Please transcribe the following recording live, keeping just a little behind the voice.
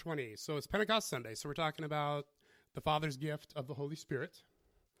20. So it's Pentecost Sunday. So we're talking about the Father's gift of the Holy Spirit.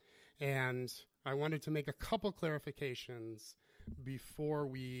 And I wanted to make a couple clarifications before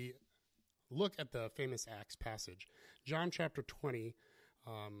we look at the famous Acts passage. John chapter 20.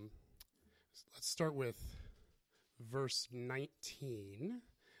 Let's start with verse 19.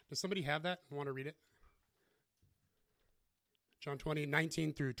 Does somebody have that and want to read it? John 20,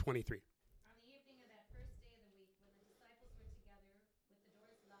 19 through 23. On the evening of that first day of the week, when the disciples were together with the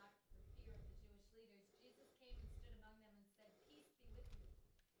doors locked for fear of the Jewish leaders, Jesus came and stood among them and said, "Peace be with you."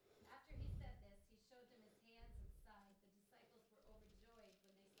 After he said this, he showed them his hands and side. The disciples were overjoyed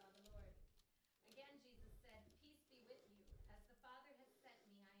when they saw the Lord. Again, Jesus said, "Peace be with you. As the Father has sent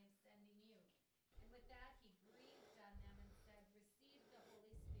me, I am sending you." And with that, he breathed on them and said, "Receive the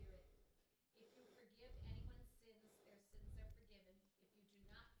Holy Spirit. If you forgive anyone's sins, their sins are forgiven. If you do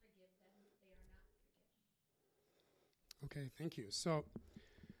not forgive them, they are not forgiven." Okay, thank you. So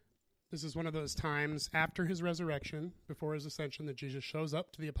this is one of those times after his resurrection, before his ascension, that Jesus shows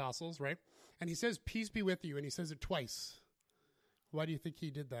up to the apostles, right? And he says, "Peace be with you," and he says it twice. Why do you think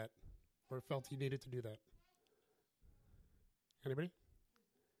he did that or felt he needed to do that? Anybody?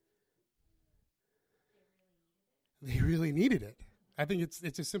 They really needed it. I think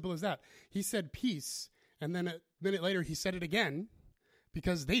it's as simple as that. He said peace, and then a minute later he said it again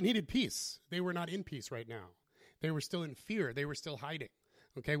because they needed peace. They were not in peace right now. They were still in fear. They were still hiding.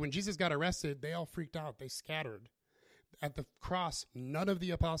 Okay, when Jesus got arrested, they all freaked out. They scattered. At the cross, none of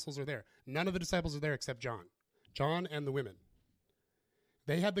the apostles are there. None of the disciples are there except John. John and the women.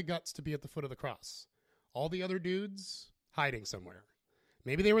 They had the guts to be at the foot of the cross. All the other dudes hiding somewhere.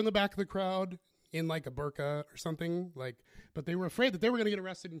 Maybe they were in the back of the crowd in like a burqa or something, but they were afraid that they were going to get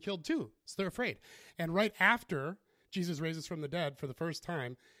arrested and killed too. So they're afraid. And right after Jesus raises from the dead for the first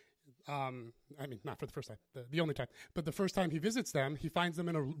time, not for the first time, the only time, but the first time he visits them, he finds them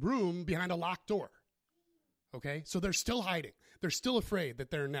in a room behind a locked door. Okay? So they're still hiding. They're still afraid that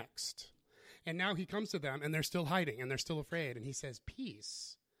they're next. And now he comes to them and they're still hiding and they're still afraid. And he says,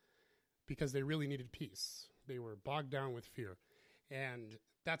 "Peace," because they really needed peace. They were bogged down with fear. And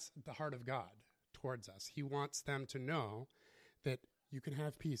that's the heart of God towards us. He wants them to know that you can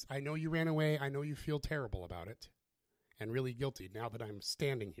have peace. I know you ran away. I know you feel terrible about it and really guilty now that I'm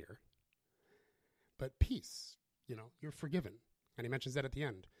standing here. But peace, you're forgiven. And he mentions that at the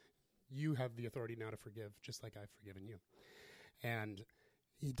end. You have the authority now to forgive just like I've forgiven you. And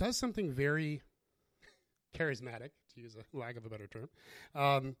he does something very charismatic, to use a lack of a better term.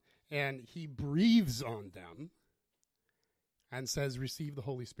 And he breathes on them and says, "Receive the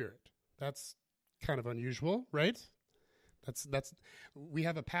Holy Spirit." That's kind of unusual, right? We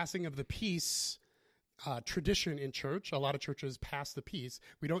have a passing of the peace tradition in church. A lot of churches pass the peace.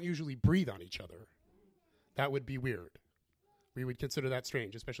 We don't usually breathe on each other. That would be weird. We would consider that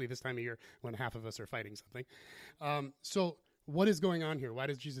strange, especially this time of year when half of us are fighting something. So what is going on here? Why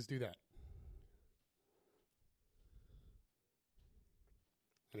does Jesus do that?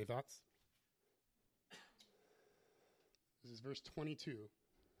 Any thoughts? This is verse 22.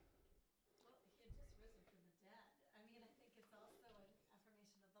 Well, he had just risen from the dead. I think it's also an affirmation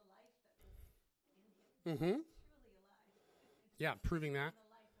of the life that was in him. Mm-hmm. Truly alive. Yeah, proving that. The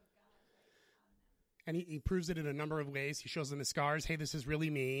life of God right on them. And he proves it in a number of ways. He shows them his scars. Hey, this is really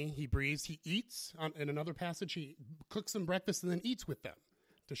me. He breathes. He eats. In another passage, he cooks them breakfast and then eats with them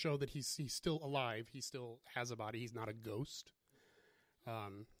to show that he's still alive. He still has a body. He's not a ghost,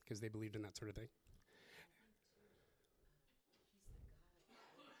 because they believed in that sort of thing.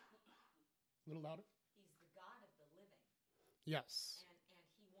 A little louder? He's the God of the living. Yes. And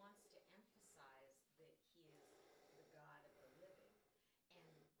he wants to emphasize that he is the God of the living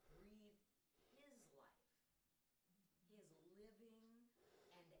and breathe his life, his living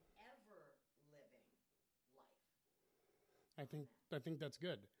and ever living life. I think that's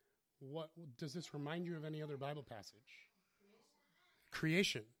good. What does this remind you of any other Bible passage?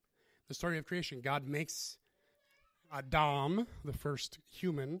 Creation. The story of creation. God makes Adam, the first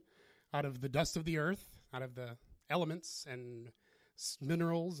human, out of the dust of the earth, out of the elements and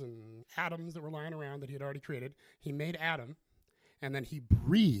minerals and atoms that were lying around that he had already created. He made Adam, and then he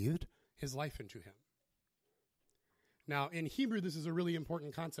breathed his life into him. Now, in Hebrew, this is a really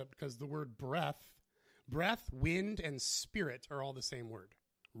important concept because the word breath, wind, and spirit are all the same word.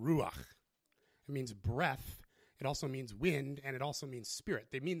 Ruach. It means breath. It also means wind, and it also means spirit.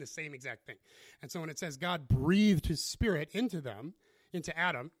 They mean the same exact thing. And so when it says God breathed his spirit into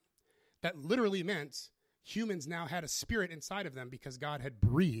Adam, that literally meant humans now had a spirit inside of them because God had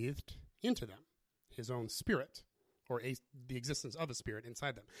breathed into them his own spirit, or the existence of a spirit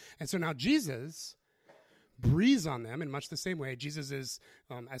inside them. And so now Jesus breathes on them in much the same way. Jesus is,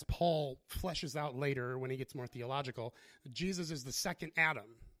 as Paul fleshes out later when he gets more theological, Jesus is the second Adam.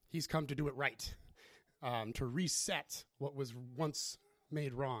 He's come to do it right, to reset what was once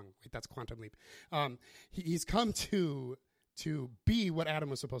made wrong. Wait, that's quantum leap. He's come to be what Adam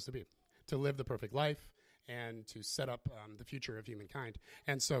was supposed to be, to live the perfect life and to set up the future of humankind.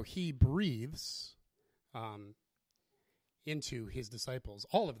 And so he breathes into his disciples,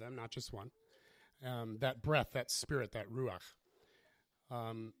 all of them, not just one, that breath, that spirit, that ruach.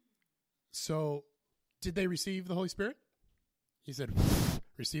 So did they receive the Holy Spirit? He said,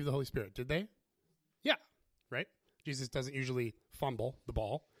 receive the Holy Spirit. Did they? Yeah, right? Jesus doesn't usually fumble the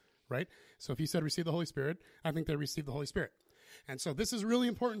ball, right? So if he said receive the Holy Spirit, I think they received the Holy Spirit. And so this is really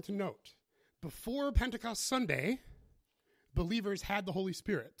important to note. Before Pentecost Sunday, believers had the Holy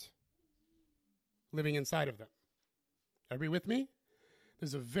Spirit living inside of them. Everybody with me?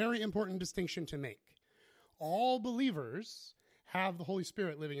 There's a very important distinction to make. All believers have the Holy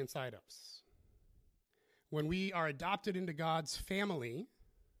Spirit living inside us. When we are adopted into God's family,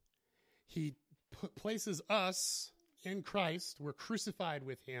 he places us in Christ. We're crucified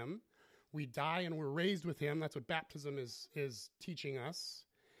with him. We die and we're raised with him. That's what baptism is teaching us.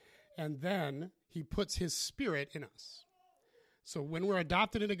 And then he puts his Spirit in us. So when we're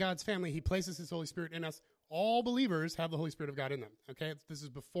adopted into God's family, he places his Holy Spirit in us. All believers have the Holy Spirit of God in them, okay? This is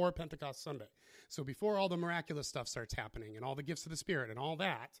before Pentecost Sunday. So before all the miraculous stuff starts happening and all the gifts of the Spirit and all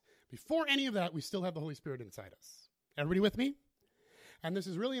that, before any of that, we still have the Holy Spirit inside us. Everybody with me? And this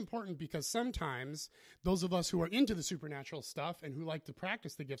is really important because sometimes those of us who are into the supernatural stuff and who like to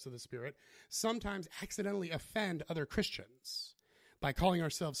practice the gifts of the Spirit sometimes accidentally offend other Christians by calling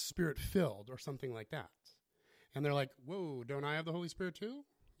ourselves Spirit-filled or something like that. And they're like, whoa, don't I have the Holy Spirit too?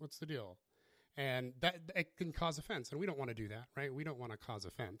 What's the deal? And that it can cause offense, and we don't want to do that, right? We don't want to cause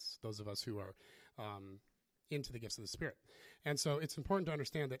offense, those of us who are into the gifts of the Spirit. And so it's important to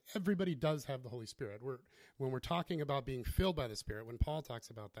understand that everybody does have the Holy Spirit. When we're talking about being filled by the Spirit, when Paul talks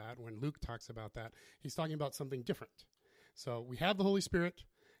about that, when Luke talks about that, he's talking about something different. So we have the Holy Spirit,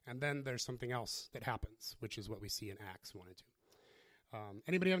 and then there's something else that happens, which is what we see in Acts 1 and 2.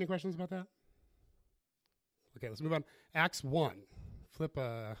 Anybody have any questions about that? Okay, let's move on. Acts 1. Flip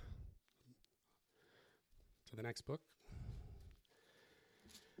to the next book.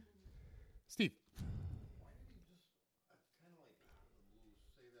 Steve. Why did he just kind of like out of the blue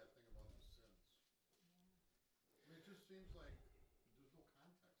say that thing about the sins? I mean, it just seems like there's no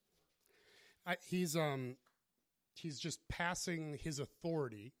context for it. He's just passing his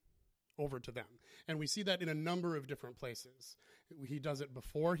authority over to them. And we see that in a number of different places. He does it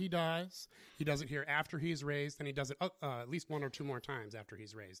before he dies. He does it here after he's raised. And he does it at least one or two more times after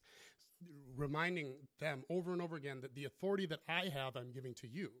he's raised, reminding them over and over again that the authority that I have, I'm giving to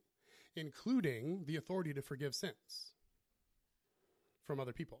you, including the authority to forgive sins from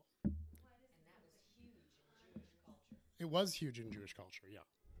other people. And that was huge in Jewish culture. It was huge in Jewish culture, yeah.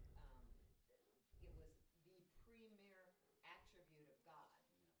 It was the premier attribute of God,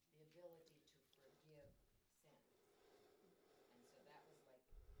 the ability to forgive sins. And so that was like,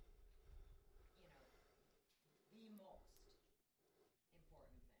 the most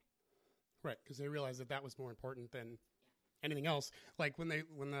important thing. Right, because they realized that was more important than anything else. Like when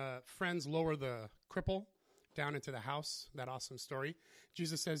the friends lower the cripple down into the house, that awesome story,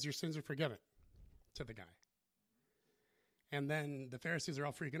 Jesus says, your sins are forgiven to the guy. And then the Pharisees are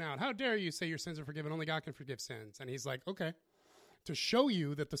all freaking out. How dare you say your sins are forgiven? Only God can forgive sins. And he's like, okay, to show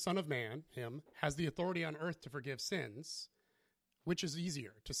you that the Son of Man, him, has the authority on earth to forgive sins, which is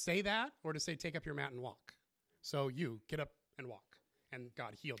easier, to say that or to say, take up your mat and walk? So you get up and walk. And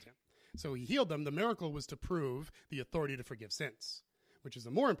God healed him. So he healed them. The miracle was to prove the authority to forgive sins, which is a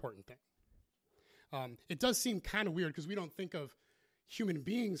more important thing. It does seem kind of weird because we don't think of human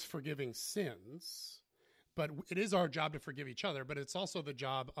beings forgiving sins, but it is our job to forgive each other. But it's also the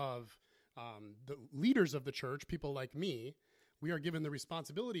job of the leaders of the church, people like me. We are given the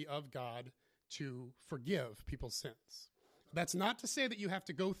responsibility of God to forgive people's sins. That's not to say that you have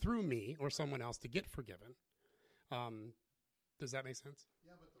to go through me or someone else to get forgiven. Does that make sense?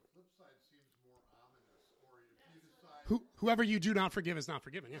 Yeah, but the flip side seems more ominous. Or if you decide, Whoever you do not forgive is not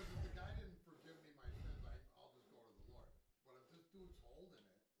forgiven. Yeah. if the guy didn't forgive me my sins, I'll just go to the Lord. But if this dude's holding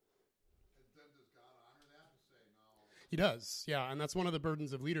it, then does God honor that and say no? He does, yeah, and that's one of the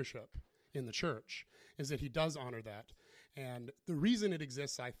burdens of leadership in the church, is that he does honor that. And the reason it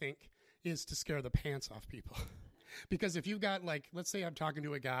exists, I think, is to scare the pants off people. Because if you've got, like, let's say I'm talking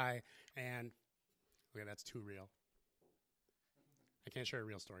to a guy and, okay, that's too real. I can't share a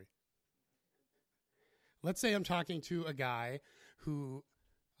real story. Let's say I'm talking to a guy who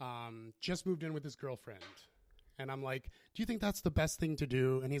just moved in with his girlfriend, And I'm like, do you think that's the best thing to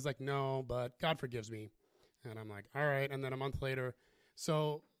do? And he's like, no, but God forgives me. And I'm like, all right. And then a month later,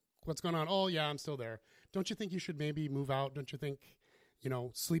 so what's going on? Oh, yeah, I'm still there. Don't you think you should maybe move out? Don't you think,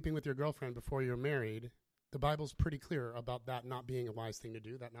 sleeping with your girlfriend before you're married, the Bible's pretty clear about that not being a wise thing to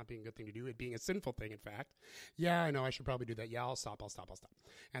do, that not being a good thing to do, it being a sinful thing, in fact. Yeah, I know, I should probably do that. Yeah, I'll stop.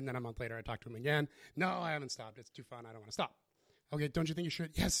 And then a month later, I talk to him again. No, I haven't stopped. It's too fun. I don't want to stop. Okay, don't you think you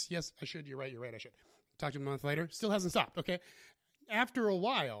should? Yes, I should. You're right, I should. Talk to him a month later. Still hasn't stopped, okay? After a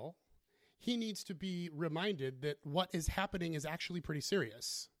while, he needs to be reminded that what is happening is actually pretty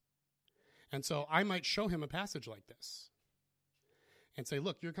serious. And so I might show him a passage like this and say,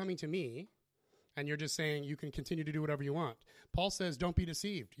 look, you're coming to me, and you're just saying you can continue to do whatever you want. Paul says, don't be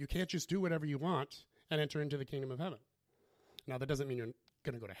deceived. You can't just do whatever you want and enter into the kingdom of heaven. Now, that doesn't mean you're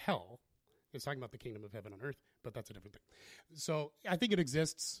going to go to hell. It's talking about the kingdom of heaven on earth, but that's a different thing. So I think it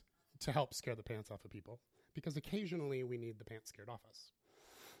exists to help scare the pants off of people, because occasionally we need the pants scared off us.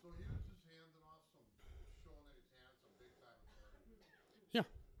 So he was just handing off showing that he's had some big time authority. Yeah.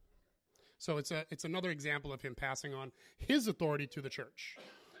 So it's another example of him passing on his authority to the church.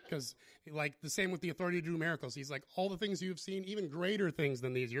 Because, like, the same with the authority to do miracles. He's like, all the things you've seen, even greater things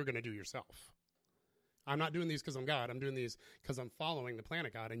than these, you're going to do yourself. I'm not doing these because I'm God. I'm doing these because I'm following the plan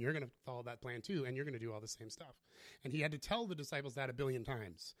of God, and you're going to follow that plan too, and you're going to do all the same stuff. And he had to tell the disciples that 1 billion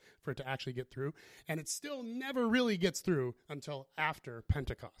times for it to actually get through. And it still never really gets through until after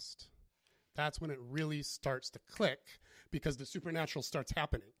Pentecost. That's when it really starts to click, because the supernatural starts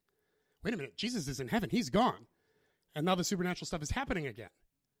happening. Wait a minute, Jesus is in heaven. He's gone. And now the supernatural stuff is happening again.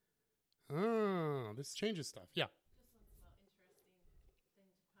 Oh, this changes stuff. Yeah. Just one small interesting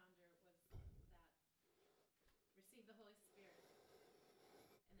thing to ponder was that receive the Holy Spirit, and then he talks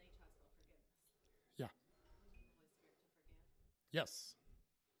about forgiveness. Yeah. The Holy Spirit to forgive. Yes.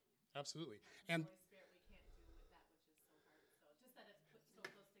 Absolutely. And The Holy Spirit we can't do with that which is so hard. So just that it's put so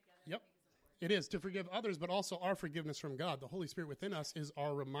close together, Yep. I think is important. it is to forgive others, but also our forgiveness from God. The Holy Spirit within us is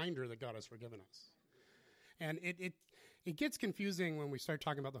our reminder that God has forgiven us. And it gets confusing when we start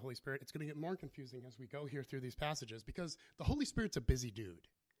talking about the Holy Spirit. It's going to get more confusing as we go here through these passages, because the Holy Spirit's a busy dude.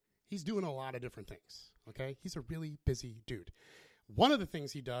 He's doing a lot of different things, okay? He's a really busy dude. One of the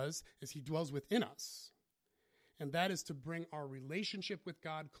things he does is he dwells within us, and that is to bring our relationship with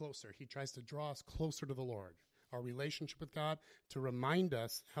God closer. He tries to draw us closer to the Lord, our relationship with God, to remind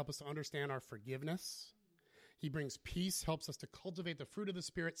us, help us to understand our forgiveness. He brings peace, helps us to cultivate the fruit of the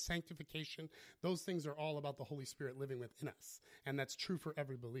Spirit, sanctification. Those things are all about the Holy Spirit living within us. And that's true for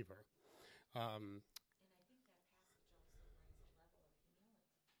every believer. And I think that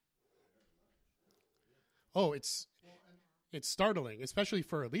passage also brings a level of humility. It's startling, especially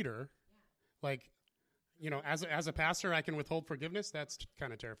for a leader. Like, as a pastor, I can withhold forgiveness. That's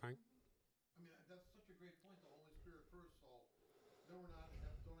kind of terrifying. I mean, that's such a great point. The Holy Spirit first, so then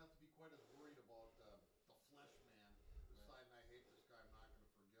don't have to be quite as worried about the flesh man deciding I hate this guy, I'm not going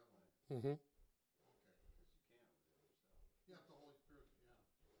to forgive him. Mm-hmm. Okay, because you can't with yourself. Yeah, the Holy Spirit.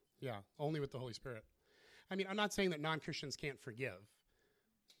 Yeah, only with the Holy Spirit. I mean, I'm not saying that non-Christians can't forgive.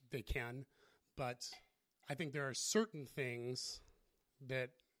 They can, but I think there are certain things that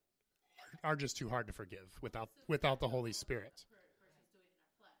are just too hard to forgive without the Holy Spirit. Versus doing it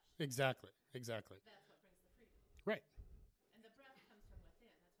in our flesh. Exactly. That's what brings the freedom. Right. And the breath comes from within.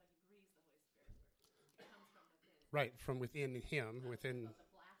 That's why he breathes the Holy Spirit. It comes from within. Right, from within him, within. About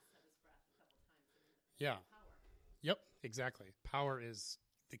the blast of his breath a couple times. And Yeah. power. Yep, exactly. Power is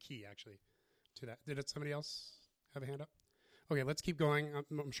the key, actually, to that. Did somebody else have a hand up? Okay, let's keep going.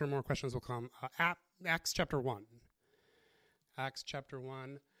 I'm sure more questions will come. Acts chapter 1. Acts chapter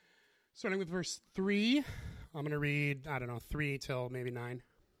 1. Starting with verse 3. I'm going to read, 3 till maybe 9.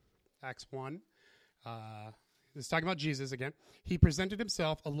 Acts 1. This is talking about Jesus again. He presented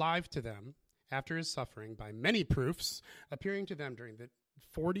himself alive to them after his suffering by many proofs, appearing to them during the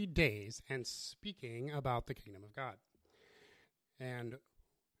 40 days and speaking about the kingdom of God. And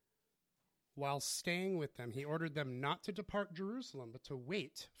while staying with them, he ordered them not to depart Jerusalem, but to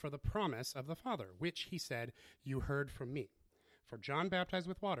wait for the promise of the Father, which, he said, you heard from me. For John baptized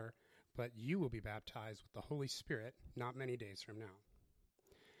with water, but you will be baptized with the Holy Spirit not many days from now.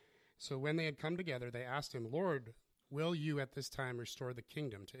 So when they had come together, they asked him, Lord, will you at this time restore the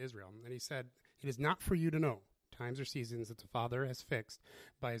kingdom to Israel? And he said, it is not for you to know times or seasons that the Father has fixed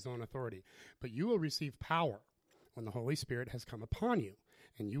by his own authority, but you will receive power when the Holy Spirit has come upon you,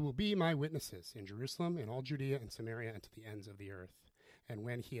 and you will be my witnesses in Jerusalem, in all Judea and Samaria, and to the ends of the earth. And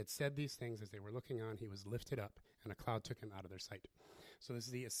when he had said these things, as they were looking on, he was lifted up, and a cloud took him out of their sight. So this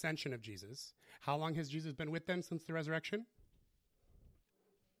is the ascension of Jesus. How long has Jesus been with them since the resurrection?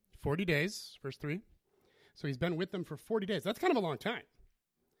 40 days, verse 3. So he's been with them for 40 days. That's kind of a long time.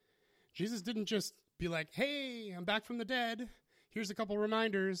 Jesus didn't just be like, hey, I'm back from the dead. Here's a couple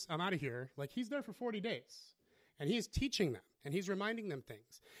reminders. I'm out of here. Like, he's there for 40 days. And he is teaching them. And he's reminding them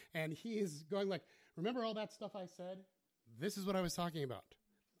things. And he is going like, remember all that stuff I said? This is what I was talking about.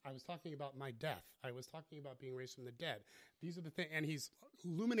 I was talking about my death. I was talking about being raised from the dead. These are the things. And he's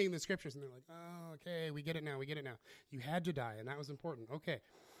illuminating the scriptures. And they're like, oh, okay, we get it now. We get it now. You had to die, and that was important. Okay.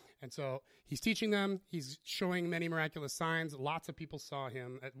 And so he's teaching them. He's showing many miraculous signs. Lots of people saw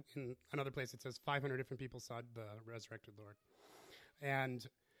him. In another place, it says 500 different people saw the resurrected Lord. And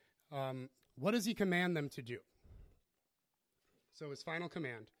what does he command them to do? So his final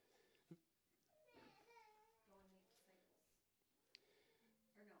command.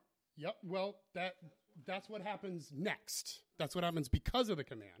 Yep. Well, that's what happens next. That's what happens because of the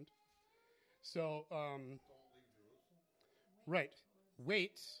command. So, right.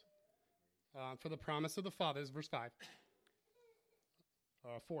 Wait for the promise of the Father. This is verse 5.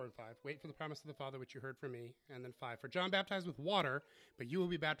 4 and 5. Wait for the promise of the Father, which you heard from me. And then 5. For John baptized with water, but you will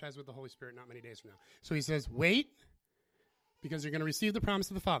be baptized with the Holy Spirit not many days from now. So he says, wait, because you're going to receive the promise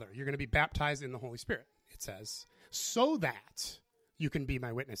of the Father. You're going to be baptized in the Holy Spirit, it says, so that you can be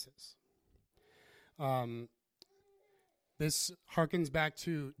my witnesses. This harkens back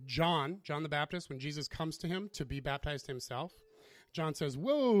to John the Baptist, when Jesus comes to him to be baptized himself. John says,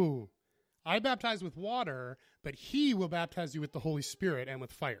 whoa, I baptize with water, but he will baptize you with the Holy Spirit and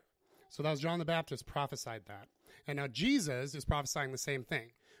with fire. So that was John the Baptist prophesied that. And now Jesus is prophesying the same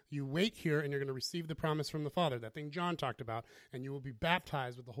thing. You wait here and you're going to receive the promise from the Father, that thing John talked about, and you will be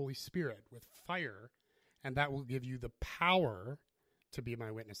baptized with the Holy Spirit, with fire, and that will give you the power to be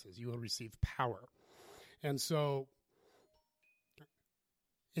my witnesses. You will receive power. And so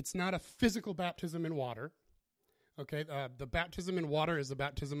it's not a physical baptism in water. Okay, the baptism in water is the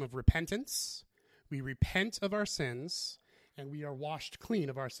baptism of repentance. We repent of our sins, and we are washed clean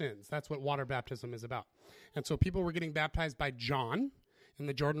of our sins. That's what water baptism is about. And so people were getting baptized by John in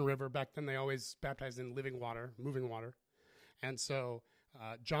the Jordan River. Back then they always baptized in living water, moving water. And so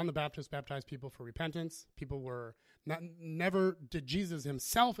John the Baptist baptized people for repentance. People were never did Jesus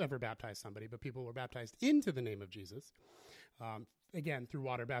himself ever baptize somebody, but people were baptized into the name of Jesus, again, through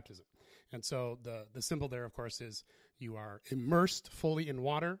water baptism. And so the symbol there, of course, is you are immersed fully in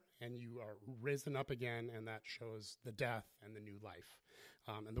water, and you are risen up again, and that shows the death and the new life.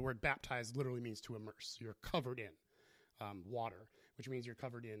 And the word baptized literally means to immerse. You're covered in water, which means you're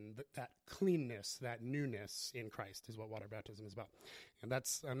covered in that cleanness, that newness in Christ is what water baptism is about. And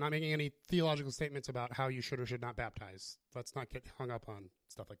I'm not making any theological statements about how you should or should not baptize. Let's not get hung up on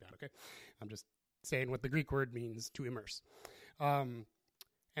stuff like that, okay? I'm just saying what the Greek word means, to immerse.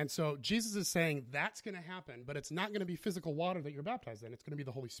 And so Jesus is saying that's going to happen, but it's not going to be physical water that you're baptized in. It's going to be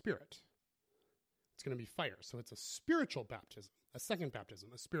the Holy Spirit. It's going to be fire. So it's a spiritual baptism, a second baptism,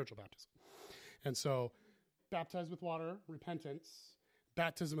 a spiritual baptism. And so baptized with water, repentance,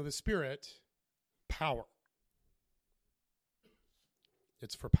 baptism of the Spirit, power.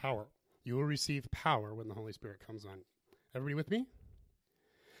 It's for power. You will receive power when the Holy Spirit comes on. Everybody with me?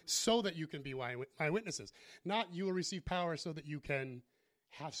 So that you can be my witnesses. Not you will receive power so that you can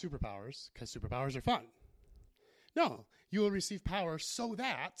have superpowers, because superpowers are fun. No, you will receive power so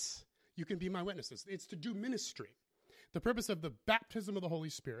that you can be my witnesses. It's to do ministry. The purpose of the baptism of the Holy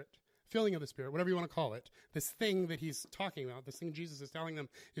Spirit, filling of the Spirit, whatever you want to call it, this thing that he's talking about, this thing Jesus is telling them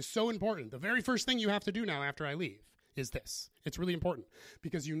is so important. The very first thing you have to do now after I leave is this. It's really important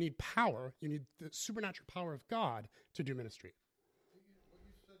because you need power. You need the supernatural power of God to do ministry. But you said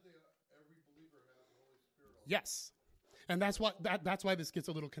every believer has the Holy Spirit. Yes. And that's why this gets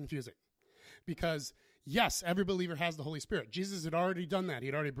a little confusing. Because, yes, every believer has the Holy Spirit. Jesus had already done that. He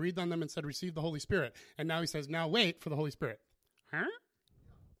had already breathed on them and said, receive the Holy Spirit. And now he says, now wait for the Holy Spirit. Huh?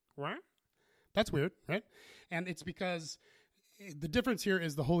 What? That's weird, right? And it's because the difference here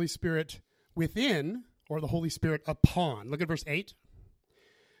is the Holy Spirit within or the Holy Spirit upon. Look at verse 8.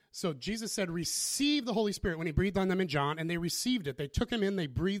 So Jesus said, receive the Holy Spirit when he breathed on them in John, and they received it. They took him in, they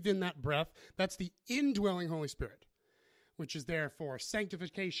breathed in that breath. That's the indwelling Holy Spirit, which is there for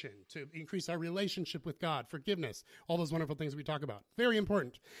sanctification, to increase our relationship with God, forgiveness, all those wonderful things we talk about. Very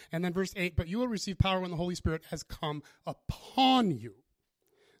important. And then verse 8, but you will receive power when the Holy Spirit has come upon you.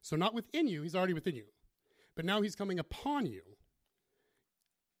 So not within you, he's already within you. But now he's coming upon you.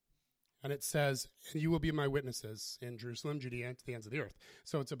 And it says, and you will be my witnesses in Jerusalem, Judea, and to the ends of the earth.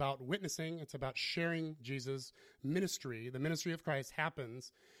 So it's about witnessing. It's about sharing Jesus' ministry. The ministry of Christ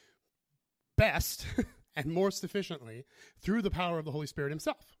happens best and more sufficiently through the power of the Holy Spirit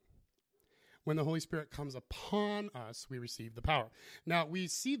himself. When the Holy Spirit comes upon us, we receive the power. Now, we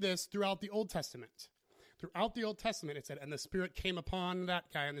see this throughout the Old Testament. Throughout the Old Testament, it said, and the Spirit came upon that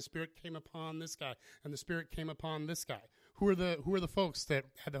guy, and the Spirit came upon this guy, and the Spirit came upon this guy. Who are the folks that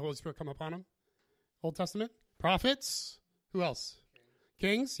had the Holy Spirit come upon them? Old Testament? Prophets? Who else?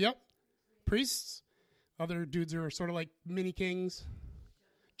 Kings? Yep. Priests? Other dudes who are sort of like mini kings?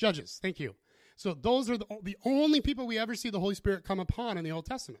 Judges. Thank you. So those are the only people we ever see the Holy Spirit come upon in the Old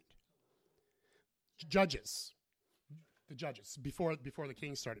Testament. Judges. The judges, before the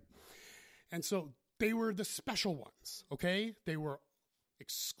kings started. And so they were the special ones, okay? They were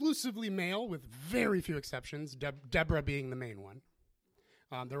exclusively male with very few exceptions, Deborah being the main one.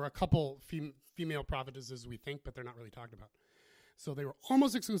 There were a couple female prophetesses, we think, but they're not really talked about. So they were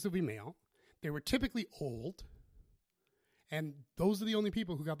almost exclusively male. They were typically old. And those are the only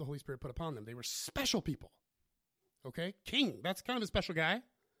people who got the Holy Spirit put upon them. They were special people, okay? King, that's kind of a special guy.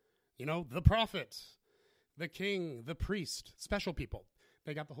 You know, the prophet, the king, the priest, special people.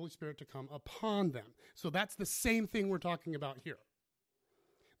 They got the Holy Spirit to come upon them. So that's the same thing we're talking about here.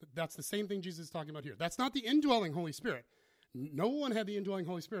 That's the same thing Jesus is talking about here. That's not the indwelling Holy Spirit. No one had the indwelling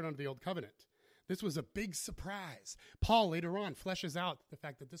Holy Spirit under the Old Covenant. This was a big surprise. Paul later on fleshes out the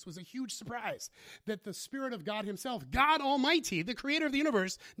fact that this was a huge surprise, that the Spirit of God himself, God Almighty, the creator of the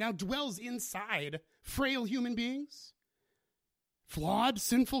universe, now dwells inside frail human beings, flawed,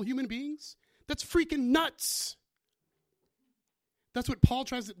 sinful human beings. That's freaking nuts. That's what Paul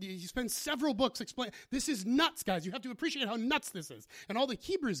tries to, he spends several books explaining. This is nuts, guys. You have to appreciate how nuts this is. And all the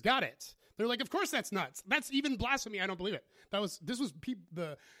Hebrews got it. They're like, of course that's nuts. That's even blasphemy. I don't believe it. This was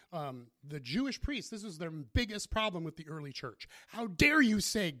the Jewish priests. This was their biggest problem with the early church. How dare you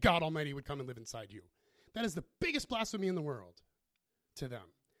say God Almighty would come and live inside you? That is the biggest blasphemy in the world to them.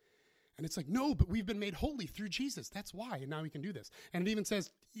 And it's like, no, but we've been made holy through Jesus. That's why. And now we can do this. And it even says,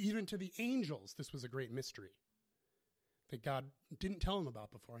 even to the angels, this was a great mystery that God didn't tell them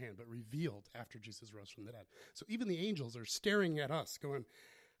about beforehand, but revealed after Jesus rose from the dead. So even the angels are staring at us going,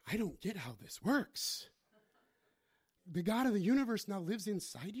 I don't get how this works. The God of the universe now lives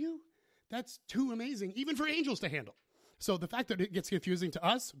inside you? That's too amazing, even for angels to handle. So the fact that it gets confusing to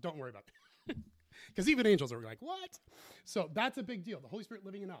us, don't worry about it. Because even angels are like, what? So that's a big deal. The Holy Spirit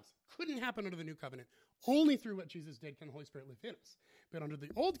living in us couldn't happen under the new covenant. Only through what Jesus did can the Holy Spirit live in us. But under the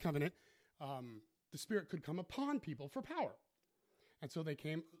old covenant, the Spirit could come upon people for power. And so they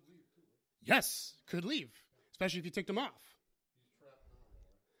came. Yes, could leave, especially if you ticked them off.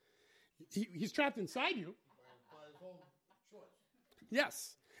 He's trapped inside you. By his own choice.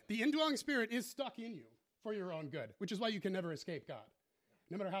 Yes. The indwelling Spirit is stuck in you for your own good, which is why you can never escape God.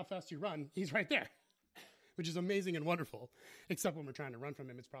 No matter how fast you run, he's right there, which is amazing and wonderful. Except when we're trying to run from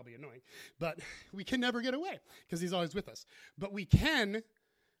him, it's probably annoying. But we can never get away because he's always with us. But we can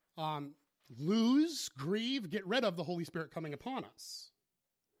lose, grieve, get rid of the Holy Spirit coming upon us.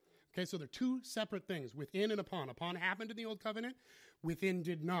 Okay, so they're two separate things, within and upon. Upon happened in the Old Covenant. Within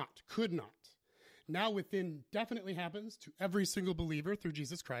did not, could not. Now within definitely happens to every single believer through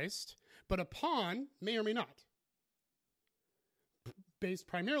Jesus Christ, but upon may or may not. Based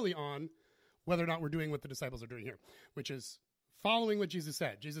primarily on whether or not we're doing what the disciples are doing here, which is following what Jesus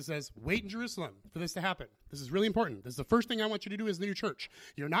said. Jesus says, wait in Jerusalem for this to happen. This is really important. This is the first thing I want you to do as the new church.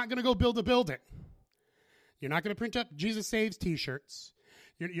 You're not going to go build a building. You're not going to print up Jesus Saves t-shirts.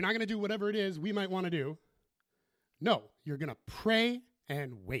 You're not going to do whatever it is we might want to do. No, you're going to pray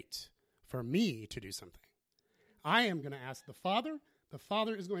and wait for me to do something. I am going to ask the Father. The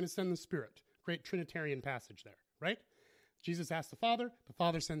Father is going to send the Spirit. Great Trinitarian passage there, right? Jesus asks the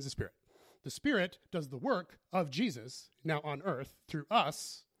Father sends the Spirit. The Spirit does the work of Jesus now on earth through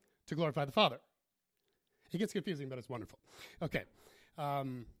us to glorify the Father. It gets confusing, but it's wonderful. Okay.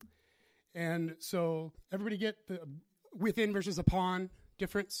 And so everybody get the within versus upon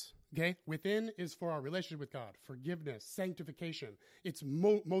difference? Okay, within is for our relationship with God, forgiveness, sanctification. It's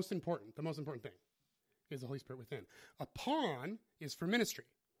most important. The most important thing is the Holy Spirit within. Upon is for ministry.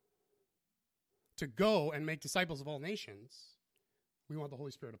 To go and make disciples of all nations, we want the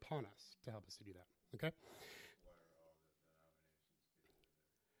Holy Spirit upon us to help us to do that. Okay?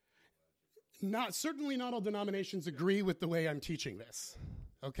 Certainly not all denominations agree with the way I'm teaching this.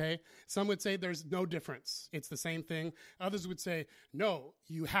 Okay? Some would say there's no difference. It's the same thing. Others would say, no,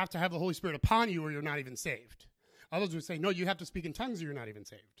 you have to have the Holy Spirit upon you or you're not even saved. Others would say, no, you have to speak in tongues or you're not even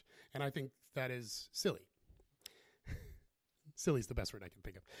saved. And I think that is silly. Silly is the best word I can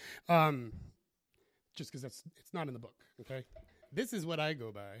think of. Just because it's not in the book, okay? This is what I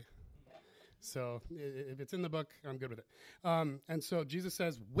go by. So if it's in the book, I'm good with it. And so Jesus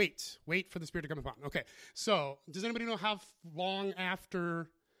says, wait for the Spirit to come upon. Okay, so does anybody know how long after?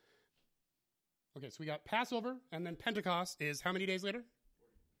 Okay, so we got Passover, and then Pentecost is how many days later?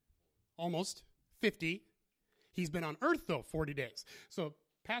 Almost 50 He's been on earth, though, 40 days. So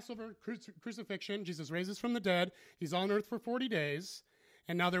Passover, crucifixion, Jesus raises from the dead. He's on earth for 40 days.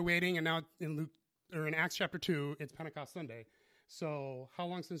 And now they're waiting. And now in Acts chapter 2, it's Pentecost Sunday. So how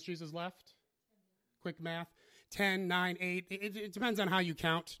long since Jesus left? Quick math. 10, 9, 8. It depends on how you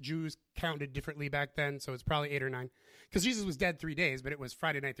count. Jews counted differently back then, so it's probably 8 or 9. Because Jesus was dead 3 days, but it was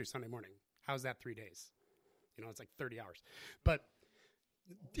Friday night through Sunday morning. How's that 3 days? It's like 30 hours. But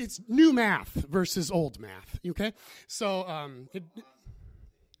it's new math versus old math, okay? So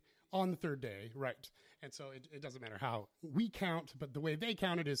on the third day, right. And so it doesn't matter how we count, but the way they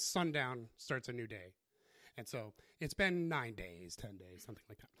count it is sundown starts a new day. And so it's been 9 days, 10 days, something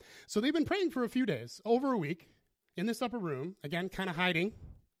like that. So they've been praying for a few days, over a week, in this upper room, again, kind of hiding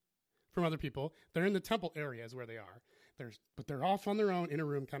from other people. They're in the temple areas where they are. But they're off on their own in a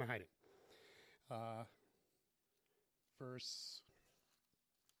room, kind of hiding. I'll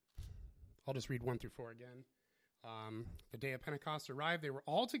just read 1 through 4 again. The day of Pentecost arrived. They were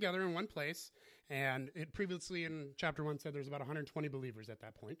all together in one place. And it previously in chapter 1 said there's about 120 believers at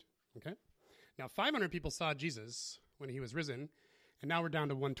that point. Okay? Now, 500 people saw Jesus when he was risen. And now we're down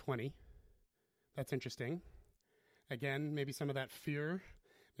to 120. That's interesting. Again, maybe some of that fear.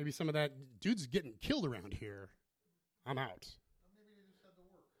 Maybe some of that, dude's getting killed around here. I'm out. Maybe they just had to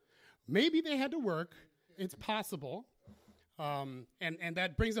work. Maybe they had to work. It's possible. And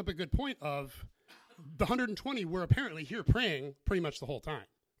that brings up a good point of the 120 were apparently here praying pretty much the whole time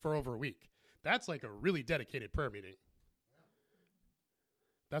for over a week. That's like a really dedicated prayer meeting.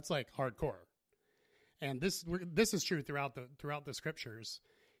 That's like hardcore. And this is true throughout the scriptures.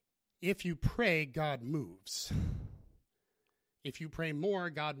 If you pray, God moves. If you pray more,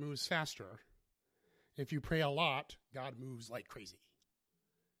 God moves faster. If you pray a lot, God moves like crazy.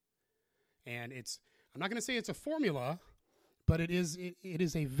 And I'm not going to say it's a formula, but it is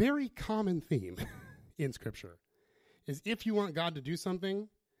a very common theme in Scripture. Is if you want God to do something,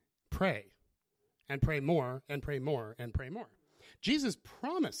 pray. And pray more, and pray more, and pray more. Jesus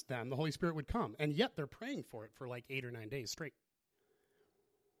promised them the Holy Spirit would come, and yet they're praying for it for like 8 or 9 days straight.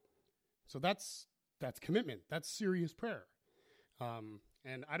 So that's commitment. That's serious prayer.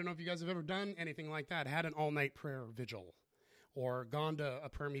 And I don't know if you guys have ever done anything like that, had an all-night prayer vigil, or gone to a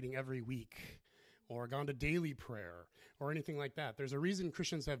prayer meeting every week, or gone to daily prayer, or anything like that. There's a reason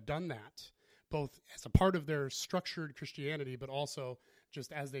Christians have done that, both as a part of their structured Christianity, but also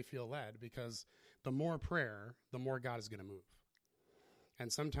just as they feel led, because the more prayer, the more God is going to move.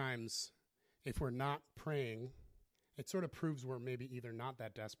 And sometimes, if we're not praying, it sort of proves we're maybe either not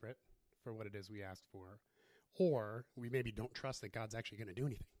that desperate for what it is we asked for, or we maybe don't trust that God's actually going to do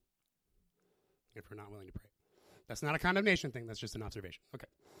anything if we're not willing to pray. That's not a condemnation thing. That's just an observation. Okay.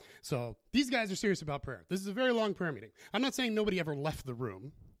 So these guys are serious about prayer. This is a very long prayer meeting. I'm not saying nobody ever left the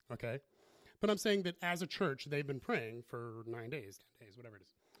room, okay? But I'm saying that as a church, they've been praying for 9 days, 10 days, whatever it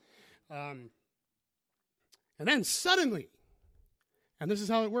is. And then suddenly, and this is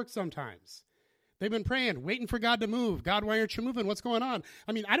how it works sometimes, they've been praying, waiting for God to move. God, why aren't you moving? What's going on?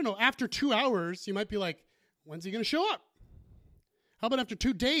 I mean, I don't know. After 2 hours, you might be like, when's he going to show up? How about after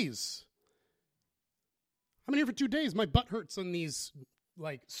 2 days? I've been here for 2 days. My butt hurts on these,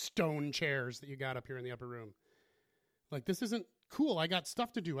 like, stone chairs that you got up here in the upper room. Like, this isn't cool. I got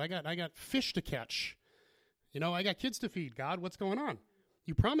stuff to do. I got fish to catch. I got kids to feed. God, what's going on?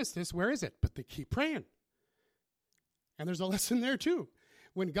 You promised this. Where is it? But they keep praying. And there's a lesson there, too.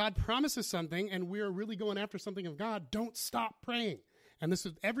 When God promises something and we're really going after something of God, don't stop praying. And this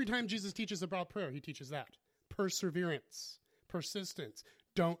is every time Jesus teaches about prayer, he teaches that. Perseverance, persistence.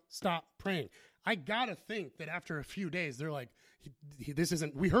 Don't stop praying. I got to think that after a few days, they're like,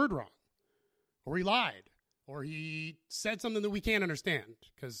 we heard wrong, or he lied, or he said something that we can't understand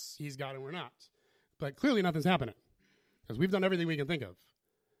because he's God and we're not. But clearly nothing's happening because we've done everything we can think of.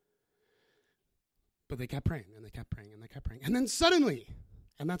 But they kept praying, and they kept praying, and they kept praying. And then suddenly,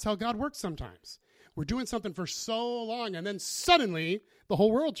 and that's how God works sometimes, we're doing something for so long, and then suddenly the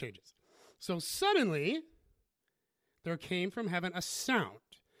whole world changes. So suddenly, there came from heaven a sound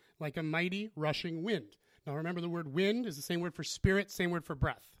like a mighty rushing wind. Now remember, the word wind is the same word for spirit, same word for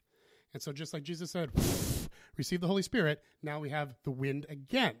breath. And so just like Jesus said, receive the Holy Spirit, now we have the wind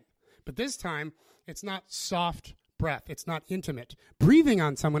again. But this time, it's not soft breath. It's not intimate. Breathing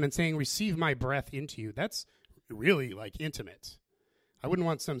on someone and saying, receive my breath into you, that's really like intimate. I wouldn't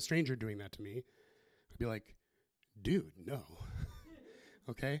want some stranger doing that to me. I'd be like, dude, no.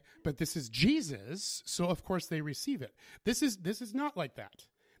 Okay? But this is Jesus, so of course they receive it. This is not like that.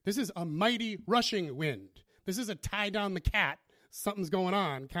 This is a mighty rushing wind. This is a tie down the cat, something's going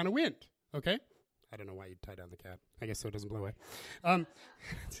on kind of wind. Okay? I don't know why you'd tie down the cat. I guess so it doesn't blow away.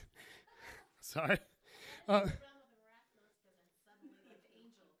 Sorry.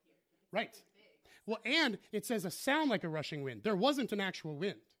 Right. Well, and it says a sound like a rushing wind. There wasn't an actual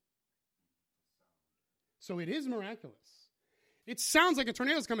wind. So it is miraculous. It sounds like a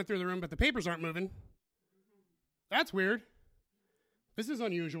tornado's coming through the room, but the papers aren't moving. That's weird. This is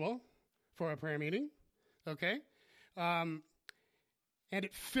unusual for a prayer meeting. Okay? And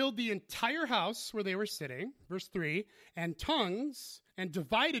it filled the entire house where they were sitting, verse 3, and tongues, and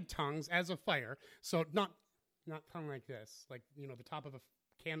divided tongues as of fire. So not tongue like this. Like, the top of a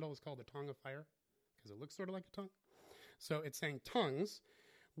candle is called a tongue of fire because it looks sort of like a tongue. So it's saying tongues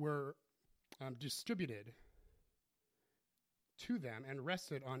were distributed to them and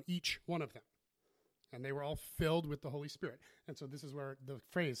rested on each one of them. And they were all filled with the Holy Spirit. And so this is where the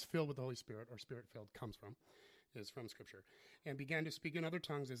phrase filled with the Holy Spirit or Spirit-filled comes from, is from Scripture. And began to speak in other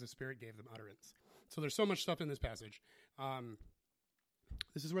tongues as the Spirit gave them utterance. So there's so much stuff in this passage.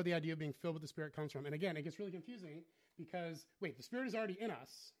 This is where the idea of being filled with the Spirit comes from. And again, it gets really confusing because, wait, the Spirit is already in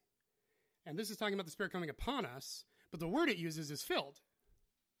us. And this is talking about the Spirit coming upon us. But the word it uses is filled.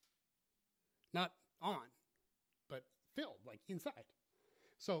 Not on, but filled, like inside.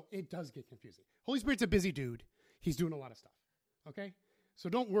 So it does get confusing. Holy Spirit's a busy dude. He's doing a lot of stuff. Okay? So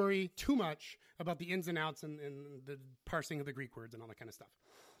don't worry too much about the ins and outs and the parsing of the Greek words and all that kind of stuff.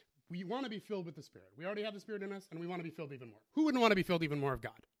 We want to be filled with the Spirit. We already have the Spirit in us, and we want to be filled even more. Who wouldn't want to be filled even more of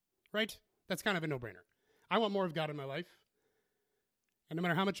God? Right? That's kind of a no-brainer. I want more of God in my life. And no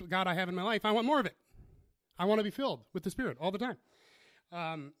matter how much God I have in my life, I want more of it. I want to be filled with the Spirit all the time.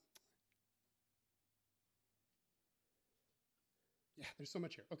 Yeah, there's so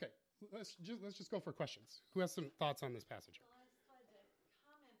much here. Okay, let's just go for questions. Who has some thoughts on this passage? Well, I just wanted to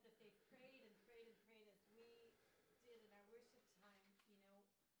comment that they prayed and prayed and prayed as we did in our worship time.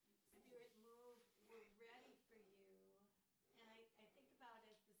 Spirit move, we're ready for you. And I think about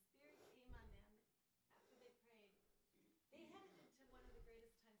as the Spirit came on them after they prayed, they headed into one of the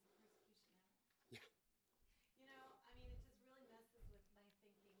greatest times of persecution ever. Yeah. It just really messes with my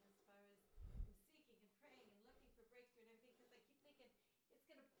thinking as far as I'm seeking and praying and looking for breakthrough and everything, because I keep thinking it's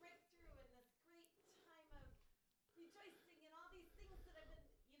going to break through in this great time of rejoicing and all these things that I've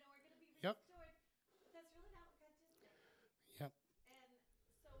been, are going to be Yep. restored. But that's really not what God did there. Yep. And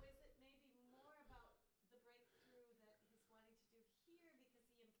so is it maybe more about the breakthrough that he's wanting to do here because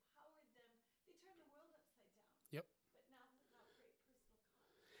he empowered them? They turned the world upside down. Yep. But now about great personal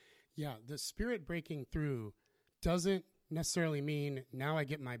cause. Yeah, the Spirit breaking through doesn't necessarily mean now I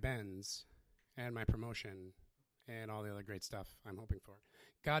get my Benz and my promotion and all the other great stuff I'm hoping for.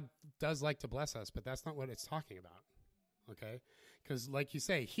 God does like to bless us, but that's not what it's talking about, okay? Because like you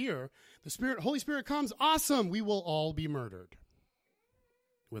say, here, the Holy Spirit comes, awesome, we will all be murdered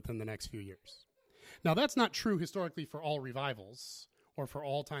within the next few years. Now, that's not true historically for all revivals or for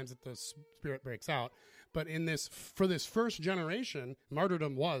all times that the Spirit breaks out, but for this first generation,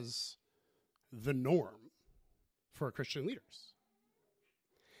 martyrdom was the norm for Christian leaders.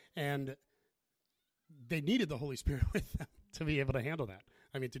 And they needed the Holy Spirit with them to be able to handle that.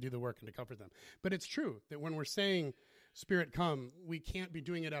 To do the work and to comfort them. But it's true that when we're saying Spirit come, we can't be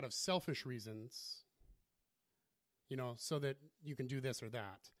doing it out of selfish reasons, so that you can do this or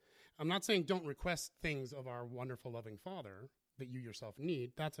that. I'm not saying don't request things of our wonderful, loving Father that you yourself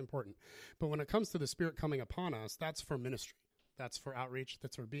need. That's important. But when it comes to the Spirit coming upon us, that's for ministry. That's for outreach.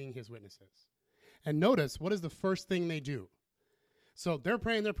 That's for being his witnesses. And notice, what is the first thing they do? So they're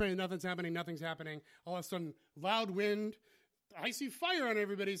praying, nothing's happening. All of a sudden, loud wind, icy fire on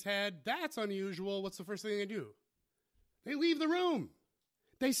everybody's head. That's unusual. What's the first thing they do? They leave the room.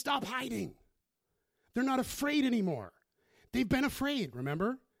 They stop hiding. They're not afraid anymore. They've been afraid,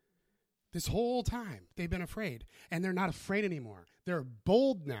 remember? This whole time, they've been afraid. And they're not afraid anymore. They're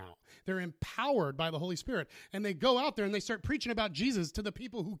bold now. They're empowered by the Holy Spirit. And they go out there and they start preaching about Jesus to the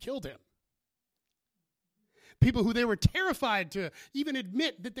people who killed him. People who they were terrified to even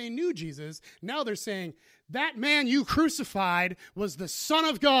admit that they knew Jesus. Now they're saying, that man you crucified was the Son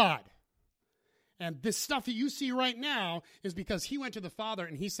of God. And this stuff that you see right now is because he went to the Father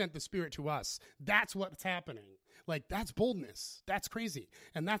and he sent the Spirit to us. That's what's happening. That's boldness. That's crazy.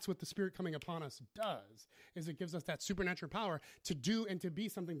 And that's what the Spirit coming upon us does, is it gives us that supernatural power to do and to be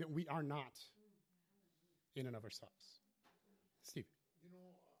something that we are not in and of ourselves. Steve.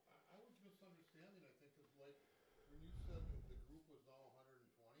 I was misunderstanding, I think, because when you said that the group was now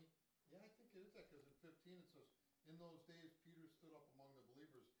 120, yeah, I think it is that, because in 15 it says, in those days Peter stood up among the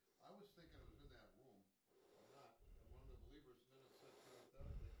believers. I was thinking it was in that room, but not among the believers. And then it said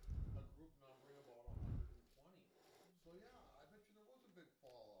parenthetically, a group numbering about 120. So yeah, I bet you there was a big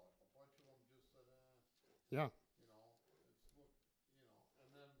fallout. A bunch of them just said, Yeah. and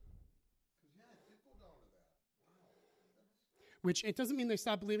then, because yeah, it did go down to that. which it doesn't mean they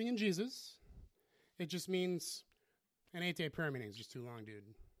stop believing in Jesus. It just means an 8-day prayer meeting is just too long, dude.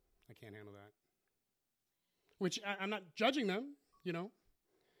 I can't handle that. Which I'm not judging them,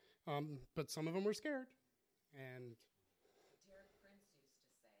 but some of them were scared. And Derek Prince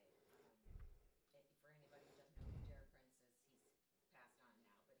used to say, for anybody who doesn't know who Derek Prince is, he's passed on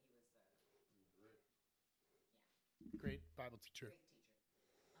now, but he was great Bible teacher.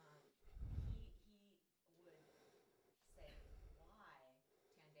 great teacher. He would say, why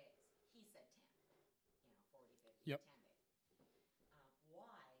 10 days? He said 10, 40, 50, Yep. 10 days.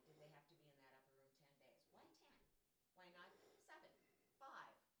 Why did they have to be in that upper room 10 days? Why 10? Why not 7, 5,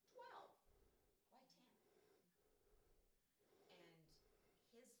 12? Why 10?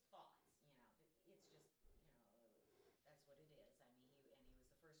 And his thoughts, it's just, that's what it is. I mean, he was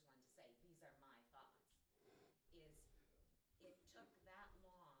the first one to say, these are my thoughts. It took that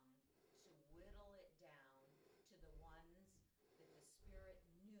long to whittle it down to the ones that the Spirit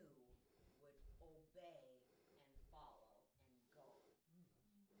knew would obey and follow and go.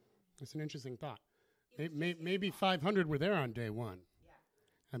 It's an interesting thought. It was just his Maybe thought. 500 were there on day one. Yeah,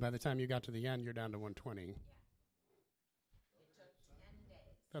 And by the time you got to the end, you're down to 120. yeah. It took 10 days.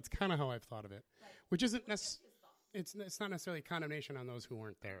 That's kind of how I've thought of it. But Which isn't just his thoughts. it's not necessarily condemnation on those who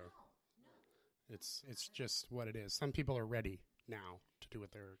weren't there. No. It's just what it is. Some people are ready now to do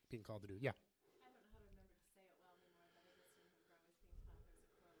what they're being called to do. Yeah. I don't know how to remember to say it well anymore, but I just remember always being taught there's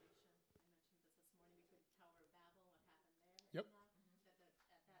a correlation. I mentioned this morning between the Tower of Babel, what happened there. Yep. And at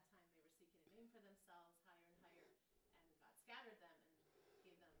that time they were seeking a name for themselves higher and higher, and God scattered them and gave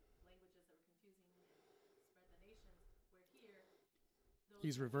them languages that were confusing and spread the nations. Where here, those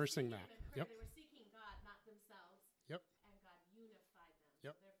He's who were reversing seeking that. Him in prayer, Yep. they were seeking God, not themselves. Yep. And God unified them.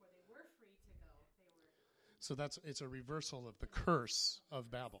 Yep. So therefore they were free to go. So it's a reversal of the curse of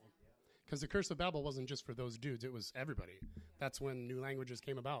Babel. Because the curse of Babel wasn't just for those dudes, it was everybody. That's when new languages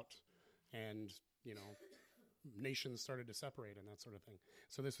came about and, nations started to separate and that sort of thing.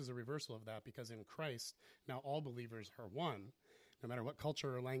 So this was a reversal of that because in Christ, now all believers are one, no matter what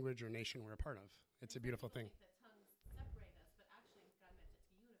culture or language or nation we're a part of. It's a beautiful thing. Think that tongues separate us, but actually God meant it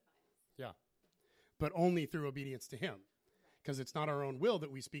to unify us. Yeah. But only through obedience to Him. Because it's not our own will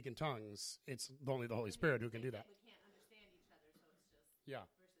that we speak in tongues. It's only the Holy Spirit who can do that. We can't understand each other, so it's just Yeah.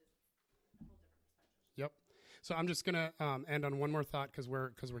 versus a whole different perspective. Yep. So I'm just going to end on one more thought because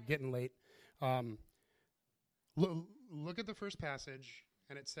we're getting late. Look at the first passage,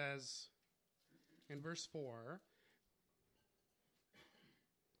 and it says in verse 4,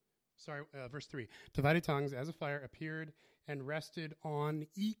 verse 3, divided tongues as a fire appeared and rested on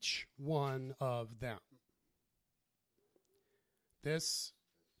each one of them. This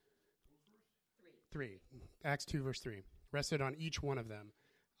 3, Acts 2, verse 3, rested on each one of them.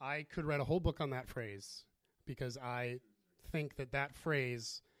 I could write a whole book on that phrase because I think that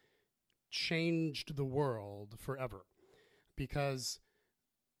phrase changed the world forever. Because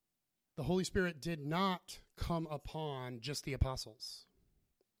the Holy Spirit did not come upon just the apostles.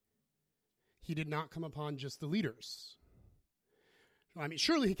 He did not come upon just the leaders. I mean,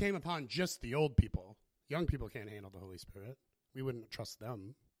 surely he came upon just the old people. Young people can't handle the Holy Spirit. We wouldn't trust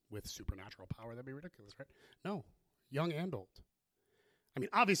them with supernatural power. That'd be ridiculous, right? No, young and old. I mean,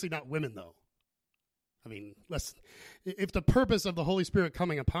 obviously not women, though. I mean, if the purpose of the Holy Spirit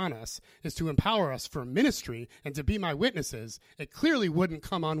coming upon us is to empower us for ministry and to be my witnesses, it clearly wouldn't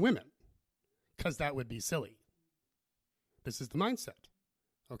come on women because that would be silly. This is the mindset,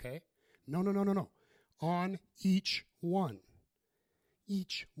 okay? No. On each one,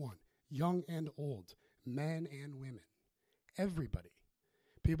 young and old, men and women. Everybody.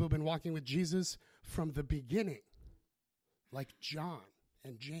 People have been walking with Jesus from the beginning, like John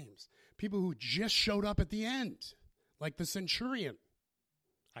and James. People who just showed up at the end, like the centurion.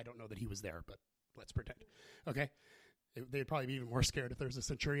 I don't know that he was there, but let's pretend. Okay? They'd probably be even more scared if there was a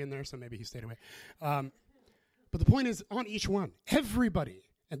centurion there, so maybe he stayed away. But the point is, on each one, everybody.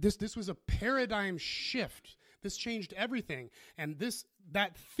 And this was a paradigm shift. This changed everything. And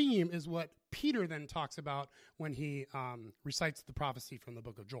that theme is what Peter then talks about when he recites the prophecy from the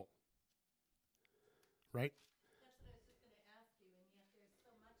book of Joel. Right? That's what I was just going to ask you, and yet there's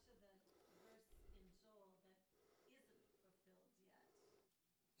so much of the verse in Joel that isn't fulfilled yet.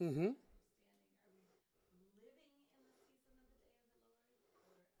 Mm-hmm. Understanding, are we living in the season of the day of the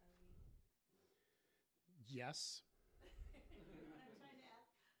Lord, or are we? Yes. What I'm trying to ask.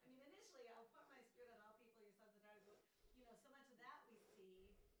 I mean, initially, I'll put my spirit on all people, your sons and daughters. So much of that we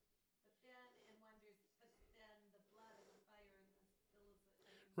see, but then the blood and the fire and the stills.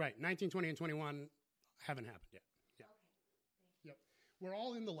 Right. 19, 20, and 21 haven't happened yet. Yeah. Okay. Yep. We're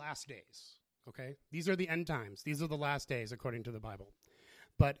all in the last days. Okay? These are the end times. These are the last days according to the Bible.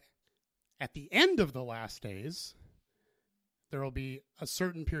 But at the end of the last days, there will be a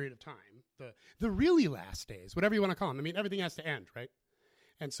certain period of time, the really last days, whatever you want to call them. I mean, everything has to end, right?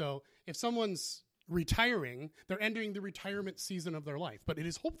 And so if someone's retiring, they're ending the retirement season of their life, but it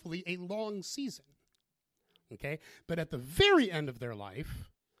is hopefully a long season, okay? But at the very end of their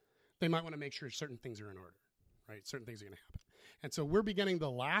life, they might want to make sure certain things are in order, right? Certain things are going to happen. And so we're beginning the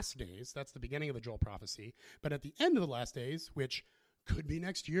last days. That's the beginning of the Joel prophecy. But at the end of the last days, which could be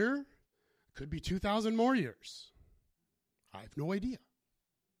next year, could be 2,000 more years, I have no idea.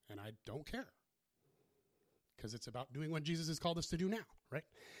 And I don't care. Because it's about doing what Jesus has called us to do now, right?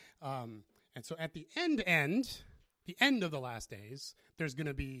 And so at the end of the last days, there's going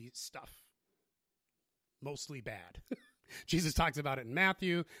to be stuff. Mostly bad. Jesus talks about it in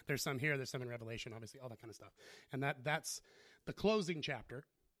Matthew. There's some here. There's some in Revelation, obviously, all that kind of stuff. And that's the closing chapter,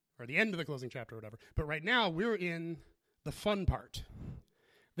 or the end of the closing chapter or whatever. But right now, we're in the fun part.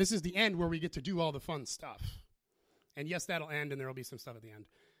 This is the end where we get to do all the fun stuff. And yes, that'll end, and there will be some stuff at the end.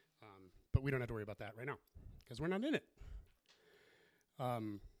 But we don't have to worry about that right now, because we're not in it.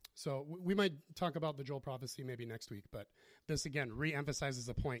 So we might talk about the Joel prophecy maybe next week, but this, again, re-emphasizes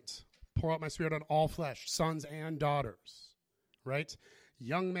the point. Pour out my spirit on all flesh, sons and daughters, right?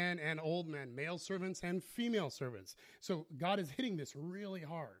 Young men and old men, male servants and female servants. So God is hitting this really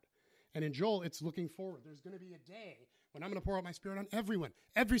hard. And in Joel, it's looking forward. There's going to be a day when I'm going to pour out my spirit on everyone,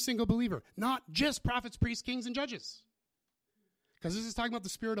 every single believer, not just prophets, priests, kings, and judges. Because this is talking about the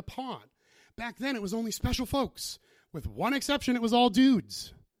spirit upon. Back then, it was only special folks. With one exception, it was all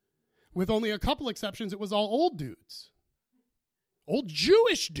dudes. With only a couple exceptions, it was all old dudes. Old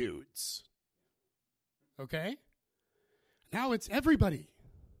Jewish dudes. Okay? Now it's everybody.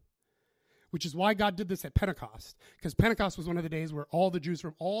 Which is why God did this at Pentecost. Because Pentecost was one of the days where all the Jews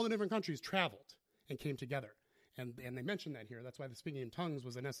from all the different countries traveled and came together. And they mentioned that here. That's why the speaking in tongues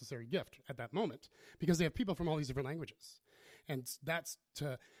was a necessary gift at that moment. Because they have people from all these different languages. And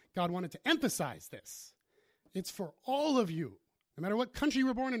God wanted to emphasize this. It's for all of you. No matter what country you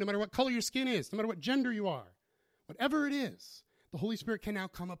were born in, no matter what color your skin is, no matter what gender you are, whatever it is, the Holy Spirit can now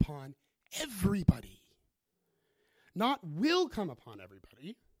come upon everybody. Not will come upon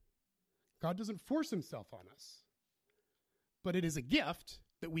everybody. God doesn't force himself on us. But it is a gift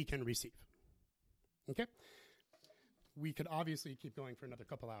that we can receive. Okay? We could obviously keep going for another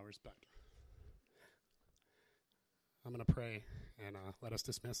couple hours, but I'm going to pray and let us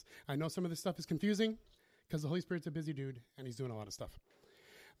dismiss. I know some of this stuff is confusing because the Holy Spirit's a busy dude and he's doing a lot of stuff.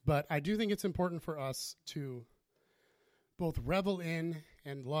 But I do think it's important for us to both revel in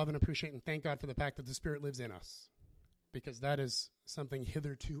and love and appreciate and thank God for the fact that the Spirit lives in us, because that is something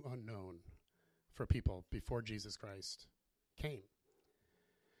hitherto unknown for people before Jesus Christ came.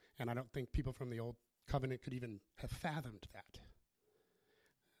 And I don't think people from the Old Covenant could even have fathomed that.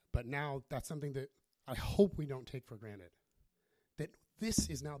 But now that's something that I hope we don't take for granted, that this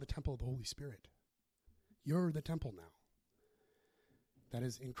is now the temple of the Holy Spirit. You're the temple now. That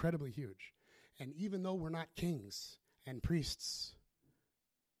is incredibly huge. And even though we're not kings and priests,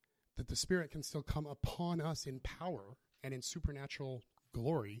 that the Spirit can still come upon us in power and in supernatural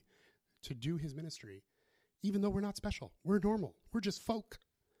glory to do his ministry, even though we're not special. We're normal. We're just folk.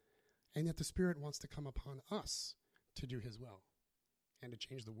 And yet the Spirit wants to come upon us to do his will and to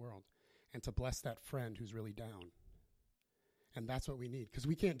change the world and to bless that friend who's really down. And that's what we need, because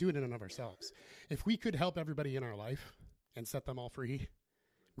we can't do it in and of ourselves. If we could help everybody in our life and set them all free,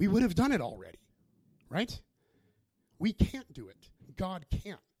 we would have done it already, right? We can't do it. God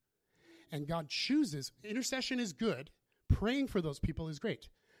can. And God chooses. Intercession is good. Praying for those people is great.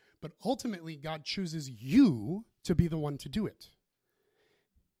 But ultimately, God chooses you to be the one to do it.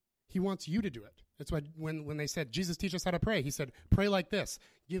 He wants you to do it. That's why when they said, Jesus, teach us how to pray, he said, pray like this.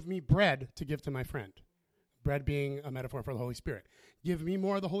 Give me bread to give to my friend. Bread being a metaphor for the Holy Spirit. Give me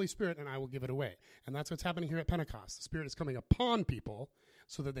more of the Holy Spirit and I will give it away. And that's what's happening here at Pentecost. The Spirit is coming upon people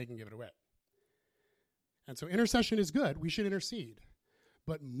so that they can give it away. And so intercession is good. We should intercede.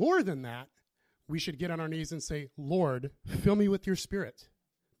 But more than that, we should get on our knees and say, Lord, fill me with your Spirit.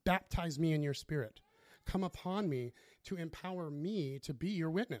 Baptize me in your Spirit. Come upon me to empower me to be your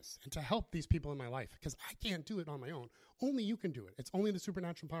witness and to help these people in my life, because I can't do it on my own. Only you can do it. It's only the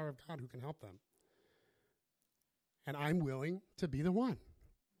supernatural power of God who can help them. And I'm willing to be the one,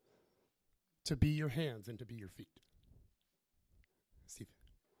 to be your hands and to be your feet. Steve.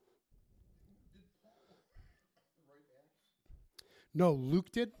 Did Paul write Acts? No,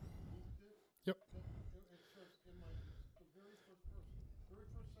 Luke did. Luke did? Yep. It says in the very first verse, very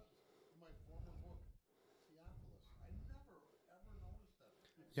first sentence in my former book, Theophilus. I never, ever noticed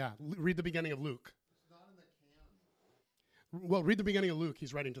that. Yeah, read the beginning of Luke. It's not in the canon. Well, read the beginning of Luke.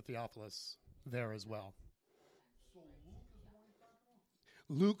 He's writing to Theophilus there as well. So Luke is the one you're talking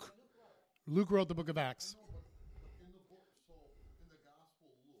about? Luke wrote the book of Acts. No, but in the book, so in the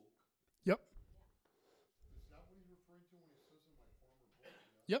Gospel of Luke, Yep. is that what he's referring to when he says in my former book?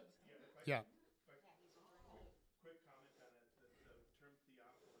 Yep. Yeah. Quick comment on it. The term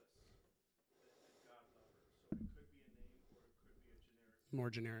Theophilus is God lover. So it could be a name or it could be a generic. More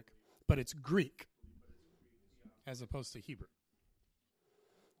generic. But it's Greek But it's Greek Theophilus. as opposed to Hebrew.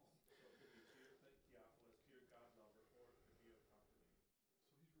 So it could be Theophilus, dear God lover, or it could be a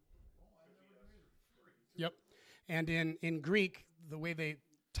proper name. Yep. And in Greek, the way they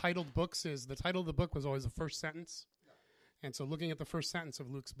titled books is the title of the book was always the first sentence. And so looking at the first sentence of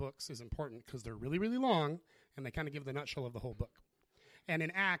Luke's books is important because they're really, really long, and they kind of give the nutshell of the whole book. And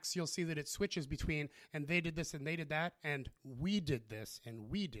in Acts, you'll see that it switches between, and they did this and they did that, and we did this and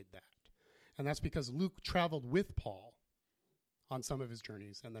we did that. And that's because Luke traveled with Paul on some of his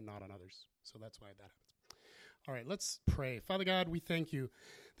journeys and then not on others. So that's why that happens. All right, let's pray. Father God, we thank you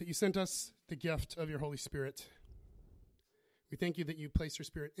that you sent us the gift of your Holy Spirit. We thank you that you place your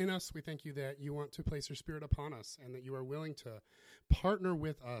Spirit in us. We thank you that you want to place your Spirit upon us and that you are willing to partner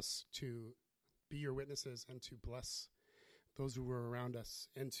with us to be your witnesses and to bless those who are around us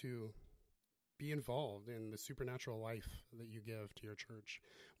and to be involved in the supernatural life that you give to your church.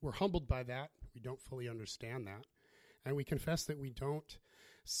 We're humbled by that. We don't fully understand that. And we confess that we don't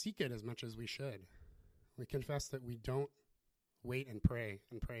seek it as much as we should. We confess that we don't wait and pray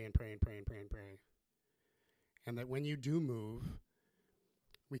and pray and pray and pray and pray and pray. And that when you do move,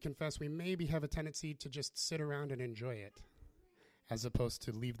 we confess we maybe have a tendency to just sit around and enjoy it as opposed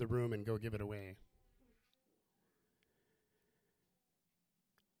to leave the room and go give it away.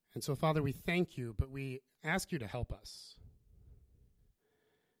 And so, Father, we thank you, but we ask you to help us.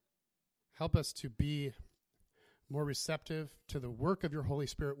 Help us to be more receptive to the work of your Holy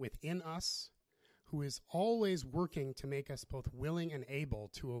Spirit within us, who is always working to make us both willing and able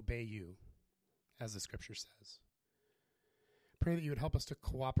to obey you, as the Scripture says. Pray that you would help us to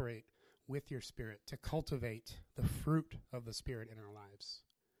cooperate with your Spirit, to cultivate the fruit of the Spirit in our lives.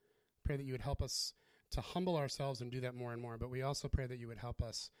 Pray that you would help us to humble ourselves and do that more and more, but we also pray that you would help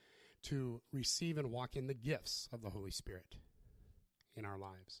us to receive and walk in the gifts of the Holy Spirit in our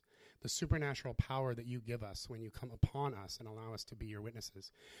lives. The supernatural power that you give us when you come upon us and allow us to be your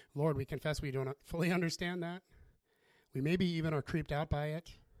witnesses. Lord, we confess we don't fully understand that. We maybe even are creeped out by it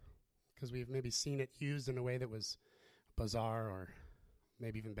because we've maybe seen it used in a way that was bizarre or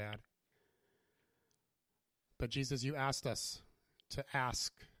maybe even bad. But Jesus, you asked us to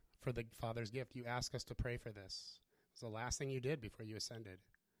ask for the Father's gift. You asked us to pray for this. It's the last thing you did before you ascended.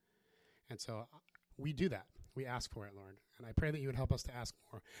 And so we do that. We ask for it, Lord. And I pray that you would help us to ask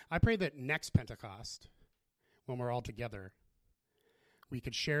more. I pray that next Pentecost, when we're all together, we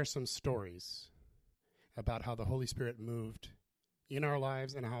could share some stories about how the Holy Spirit moved in our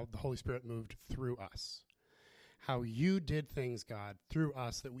lives and how the Holy Spirit moved through us. How you did things, God, through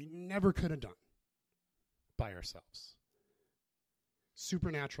us that we never could have done by ourselves.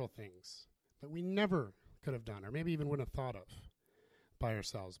 Supernatural things that we never could have done or maybe even wouldn't have thought of by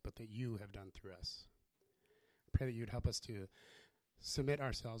ourselves, but that you have done through us. I pray that you'd help us to submit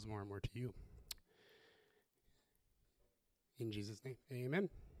ourselves more and more to you. In Jesus' name, amen.